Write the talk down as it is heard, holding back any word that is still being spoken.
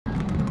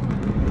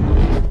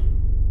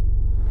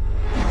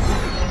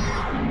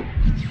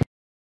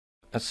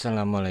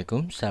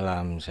Assalamualaikum,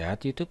 salam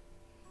sehat YouTube.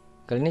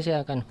 Kali ini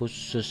saya akan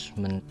khusus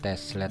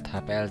mentes LED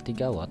HPL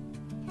 3 watt.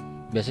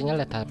 Biasanya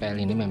LED HPL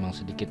ini memang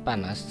sedikit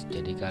panas,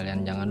 jadi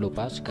kalian jangan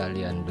lupa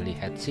sekalian beli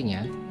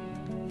heatsinknya,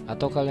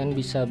 atau kalian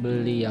bisa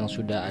beli yang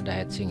sudah ada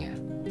heatsinknya.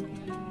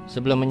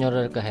 Sebelum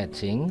menyodor ke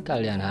heatsink,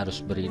 kalian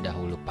harus beri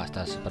dahulu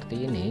pasta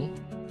seperti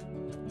ini.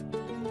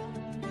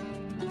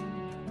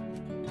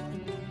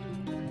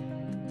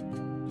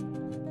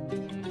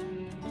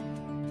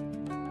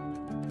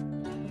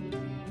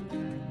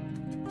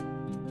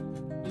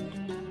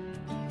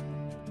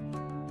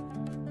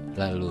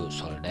 Lalu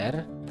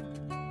solder.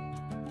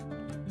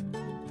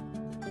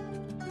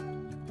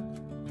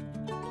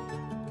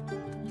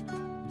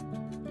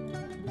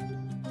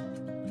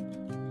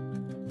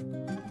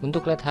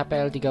 Untuk LED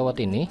HPL 3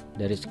 watt ini,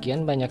 dari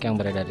sekian banyak yang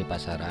beredar di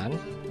pasaran,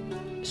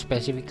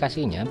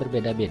 spesifikasinya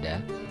berbeda-beda.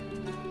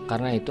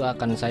 Karena itu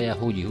akan saya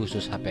uji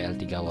khusus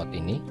HPL 3 watt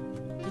ini.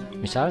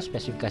 Misal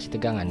spesifikasi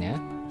tegangannya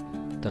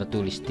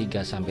tertulis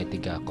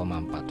 3-3,4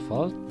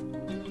 volt.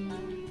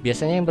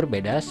 Biasanya yang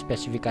berbeda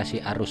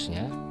spesifikasi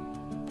arusnya.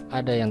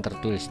 Ada yang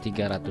tertulis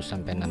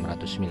 300-600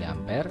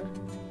 mA,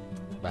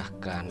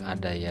 bahkan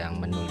ada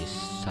yang menulis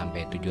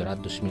sampai 700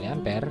 mA.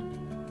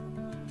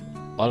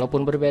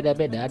 Walaupun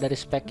berbeda-beda dari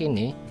spek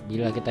ini,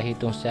 bila kita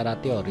hitung secara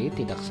teori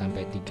tidak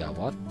sampai 3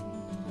 watt.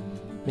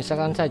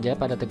 Misalkan saja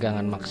pada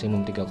tegangan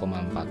maksimum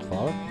 3,4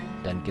 volt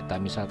dan kita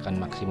misalkan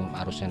maksimum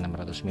arusnya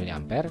 600 mA,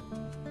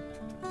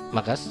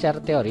 maka secara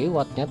teori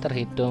wattnya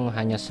terhitung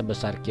hanya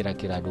sebesar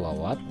kira-kira 2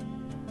 watt.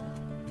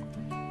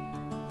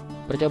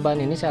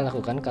 Percobaan ini saya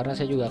lakukan karena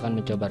saya juga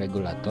akan mencoba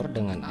regulator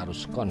dengan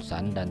arus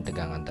konstan dan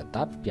tegangan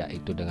tetap,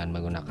 yaitu dengan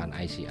menggunakan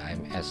IC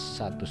AMS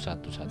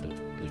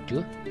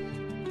 1117.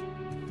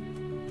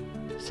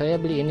 Saya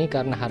beli ini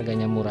karena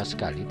harganya murah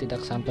sekali,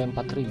 tidak sampai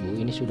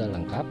 4.000, ini sudah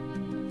lengkap.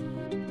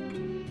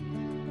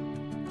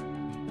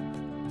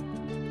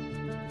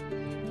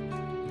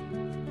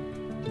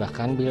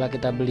 Bahkan bila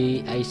kita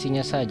beli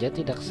IC-nya saja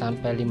tidak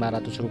sampai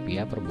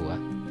Rp500 per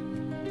buah.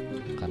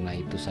 Karena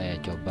itu saya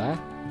coba.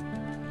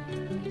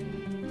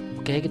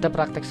 Oke, kita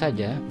praktek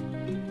saja.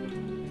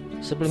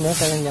 Sebelumnya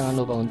kalian jangan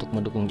lupa untuk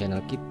mendukung channel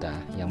kita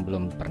yang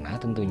belum pernah,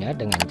 tentunya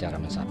dengan cara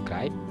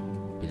subscribe.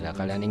 Bila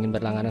kalian ingin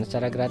berlangganan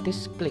secara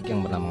gratis, klik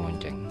yang bernama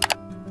lonceng.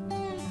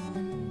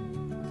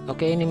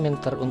 Oke, ini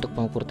meter untuk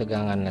pengukur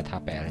tegangan LED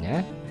HPL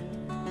nya.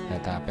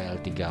 LED HPL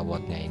 3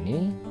 watt nya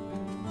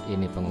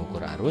ini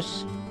pengukur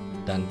arus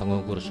dan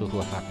pengukur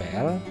suhu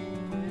HPL.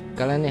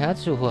 Kalian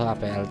lihat suhu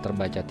HPL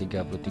terbaca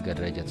 33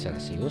 derajat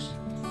Celcius.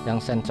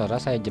 Yang sensornya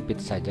saya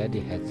jepit saja di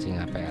heatsink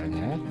HPL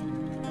nya.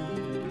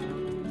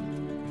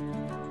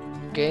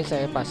 Oke,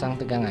 saya pasang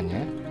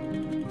tegangannya.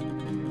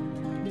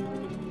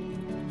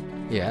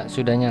 Ya,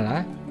 sudah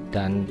nyala.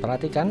 Dan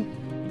perhatikan,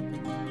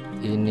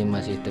 ini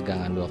masih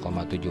tegangan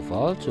 2,7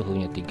 volt,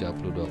 suhunya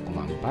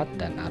 32,4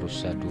 dan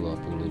arusnya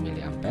 20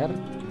 mA.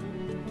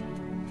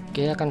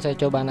 Oke, akan saya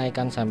coba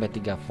naikkan sampai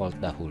 3 volt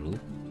dahulu.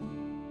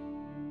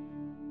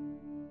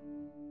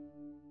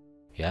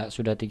 Ya,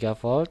 sudah 3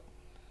 volt.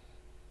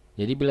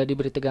 Jadi bila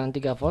diberi tegangan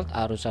 3 volt,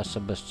 arusnya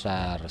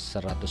sebesar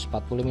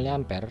 140 mA.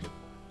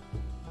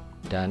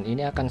 Dan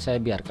ini akan saya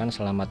biarkan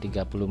selama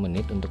 30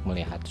 menit untuk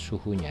melihat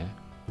suhunya.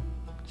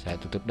 Saya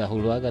tutup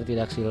dahulu agar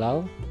tidak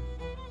silau.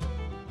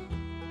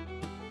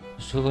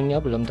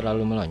 Suhunya belum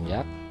terlalu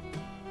melonjak.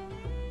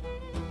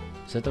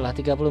 Setelah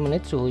 30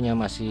 menit suhunya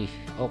masih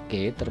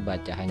oke,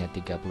 terbaca hanya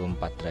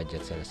 34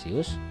 derajat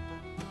Celcius.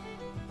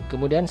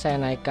 Kemudian saya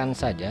naikkan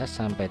saja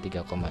sampai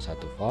 3,1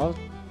 volt.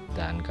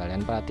 Dan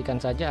kalian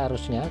perhatikan saja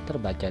arusnya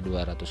terbaca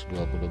 220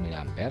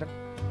 mA.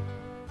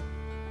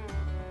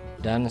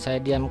 Dan saya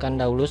diamkan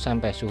dahulu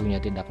sampai suhunya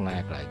tidak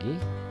naik lagi.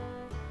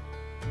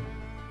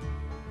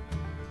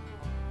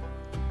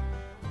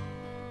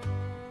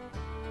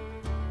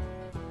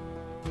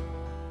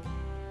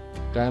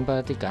 Kalian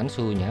perhatikan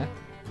suhunya.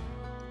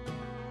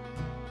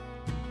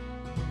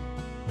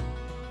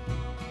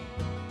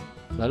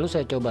 Lalu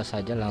saya coba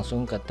saja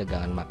langsung ke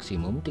tegangan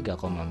maksimum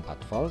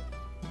 3,4 volt.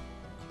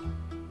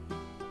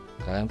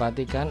 Kalian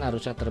perhatikan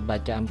arusnya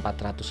terbaca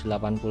 480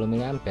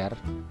 mA.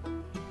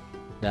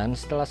 Dan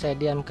setelah saya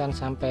diamkan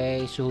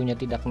sampai suhunya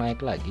tidak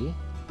naik lagi,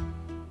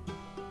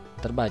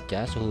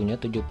 terbaca suhunya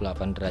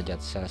 78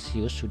 derajat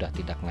Celcius, sudah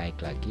tidak naik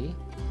lagi.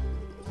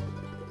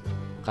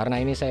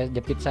 Karena ini saya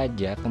jepit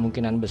saja,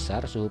 kemungkinan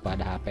besar suhu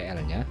pada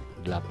HPL nya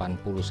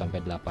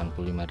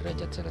 80-85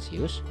 derajat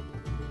Celcius.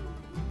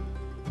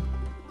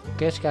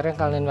 Oke, sekarang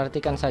kalian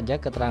perhatikan saja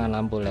keterangan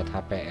lampu LED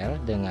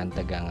HPL dengan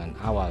tegangan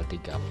awal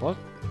 3 volt.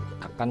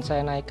 Akan saya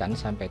naikkan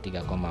sampai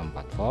 3,4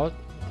 volt.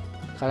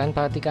 Kalian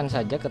perhatikan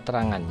saja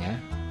keterangannya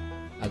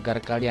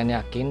agar kalian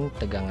yakin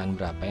tegangan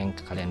berapa yang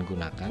kalian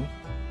gunakan.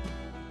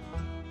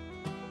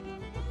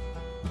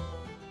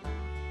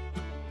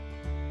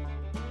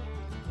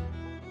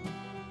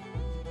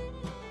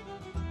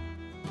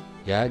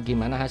 Ya,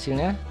 gimana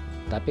hasilnya?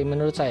 Tapi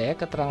menurut saya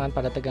keterangan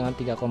pada tegangan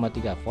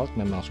 3,3 volt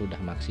memang sudah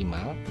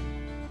maksimal.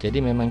 Jadi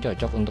memang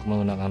cocok untuk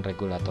menggunakan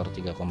regulator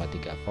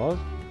 3,3 volt.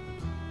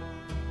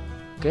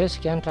 Oke,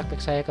 sekian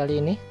praktek saya kali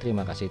ini.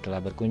 Terima kasih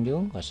telah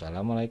berkunjung.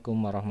 Wassalamualaikum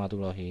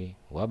warahmatullahi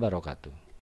wabarakatuh.